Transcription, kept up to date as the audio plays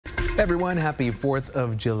Everyone, happy 4th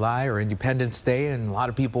of July or Independence Day, and a lot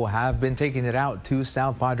of people have been taking it out to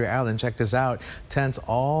South Padre Island. Check this out, tents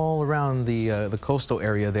all around the coastal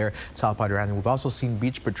area there at South Padre Island. We've also seen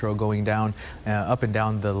Beach Patrol going down up and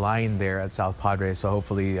down the line there at South Padre, so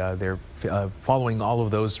hopefully they're following all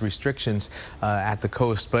of those restrictions at the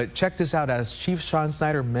coast. But check this out, as Chief Sean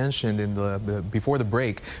Snyder mentioned before the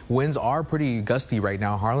break, winds are pretty gusty right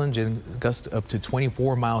now. Harlingen gusts up to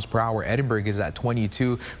 24 miles per hour. Edinburg is at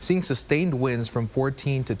 22. Seeing sustained winds from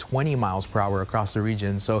 14 to 20 miles per hour across the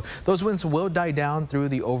region. So those winds will die down through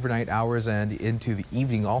the overnight hours and into the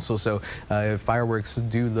evening also. So fireworks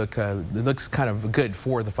do look, it looks kind of good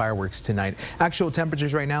for the fireworks tonight. Actual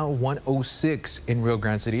temperatures right now, 106 in Rio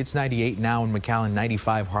Grande City. It's 98 now in McAllen,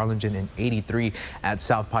 95 Harlingen, and 83 at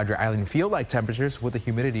South Padre Island. Feel like temperatures with the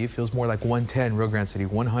humidity, it feels more like 110 Rio Grande City,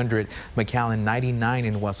 100 McAllen, 99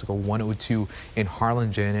 in Weslaco, 102 in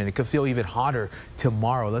Harlingen, and it could feel even hotter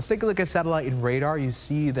tomorrow. Let's take a look at satellite and radar. You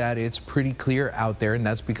see that it's pretty clear out there, and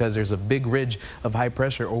that's because there's a big ridge of high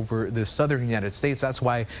pressure over the southern United States. That's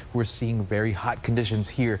why we're seeing very hot conditions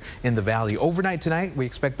here in the valley. Overnight tonight, we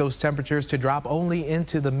expect those temperatures to drop only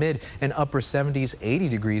into the mid and upper 70s, 80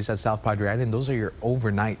 degrees at South Padre Island. Those are your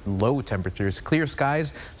overnight low temperatures. Clear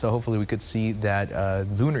skies, so hopefully we could see that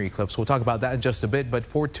lunar eclipse. We'll talk about that in just a bit, but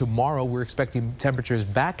for tomorrow, we're expecting temperatures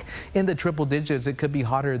back in the triple digits. It could be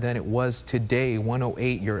hotter than it was today.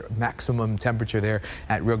 108, your maximum temperature there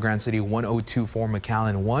at Rio Grande City, 102 for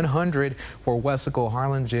McAllen, 100 for Weslaco,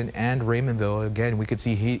 Harlingen, and Raymondville. Again, we could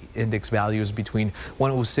see heat index values between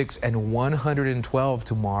 106 and 112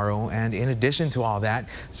 tomorrow. And in addition to all that,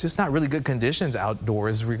 it's just not really good conditions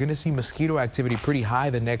outdoors. We're going to see mosquito activity pretty high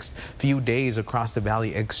the next few days across the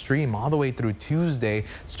valley, extreme all the way through Tuesday.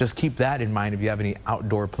 So just keep that in mind if you have any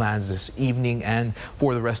outdoor plans this evening and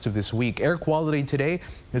for the rest of this week. Air quality today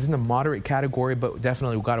is in the moderate category, but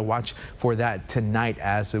definitely we've got to watch for that tonight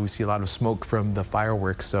as we see a lot of smoke from the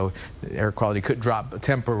fireworks. So air quality could drop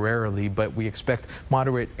temporarily, but we expect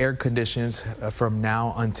moderate air conditions from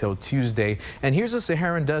now until Tuesday. And here's the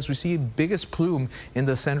Saharan dust. We see biggest plume in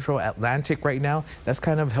the central Atlantic right now. That's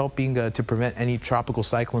kind of helping to prevent any tropical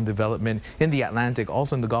cyclone development in the Atlantic,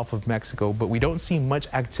 also in the Gulf of Mexico. But we don't see much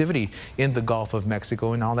activity in the Gulf of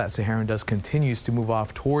Mexico, and all that Saharan dust continues to move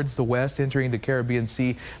off towards the west, entering the Caribbean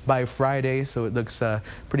Sea by Friday. So it looks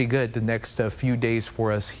pretty good the next few days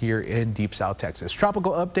for us here in Deep South Texas.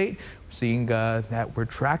 Tropical update. Seeing that we're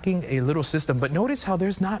tracking a little system, but notice how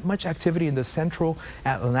there's not much activity in the central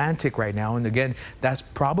Atlantic right now. And again, that's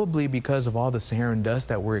probably because of all the Saharan dust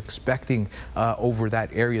that we're expecting over that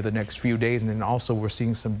area the next few days. And then also we're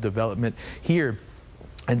seeing some development here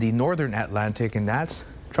in the northern Atlantic, and that's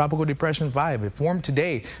Tropical Depression 5. It formed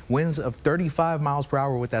today, winds of 35 miles per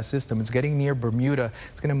hour with that system. It's getting near Bermuda.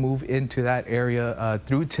 It's going to move into that area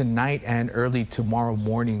through tonight and early tomorrow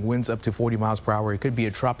morning. Winds up to 40 miles per hour. It could be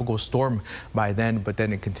a tropical storm by then, but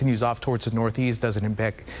then it continues off towards the northeast. Doesn't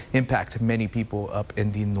impact many people up in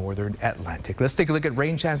the northern Atlantic. Let's take a look at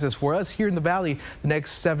rain chances for us here in the valley the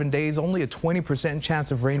next 7 days. Only a 20%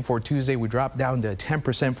 chance of rain for Tuesday. We drop down to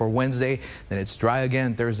 10% for Wednesday. Then it's dry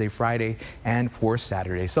again Thursday, Friday, and for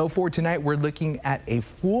Saturday. So for tonight, we're looking at a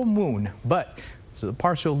full moon, but it's a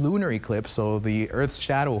partial lunar eclipse, so the Earth's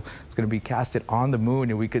shadow is going to be casted on the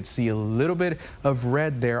moon, and we could see a little bit of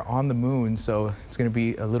red there on the moon. So it's going to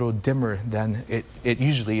be a little dimmer than it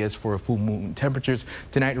usually is for a full moon. Temperatures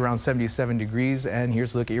tonight around 77 degrees, and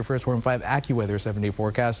here's a look at your First Warning 5 AccuWeather 7-day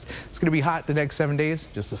forecast. It's going to be hot the next 7 days,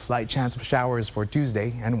 just a slight chance of showers for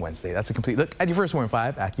Tuesday and Wednesday. That's a complete look at your First Warning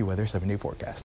 5 AccuWeather 7-day forecast.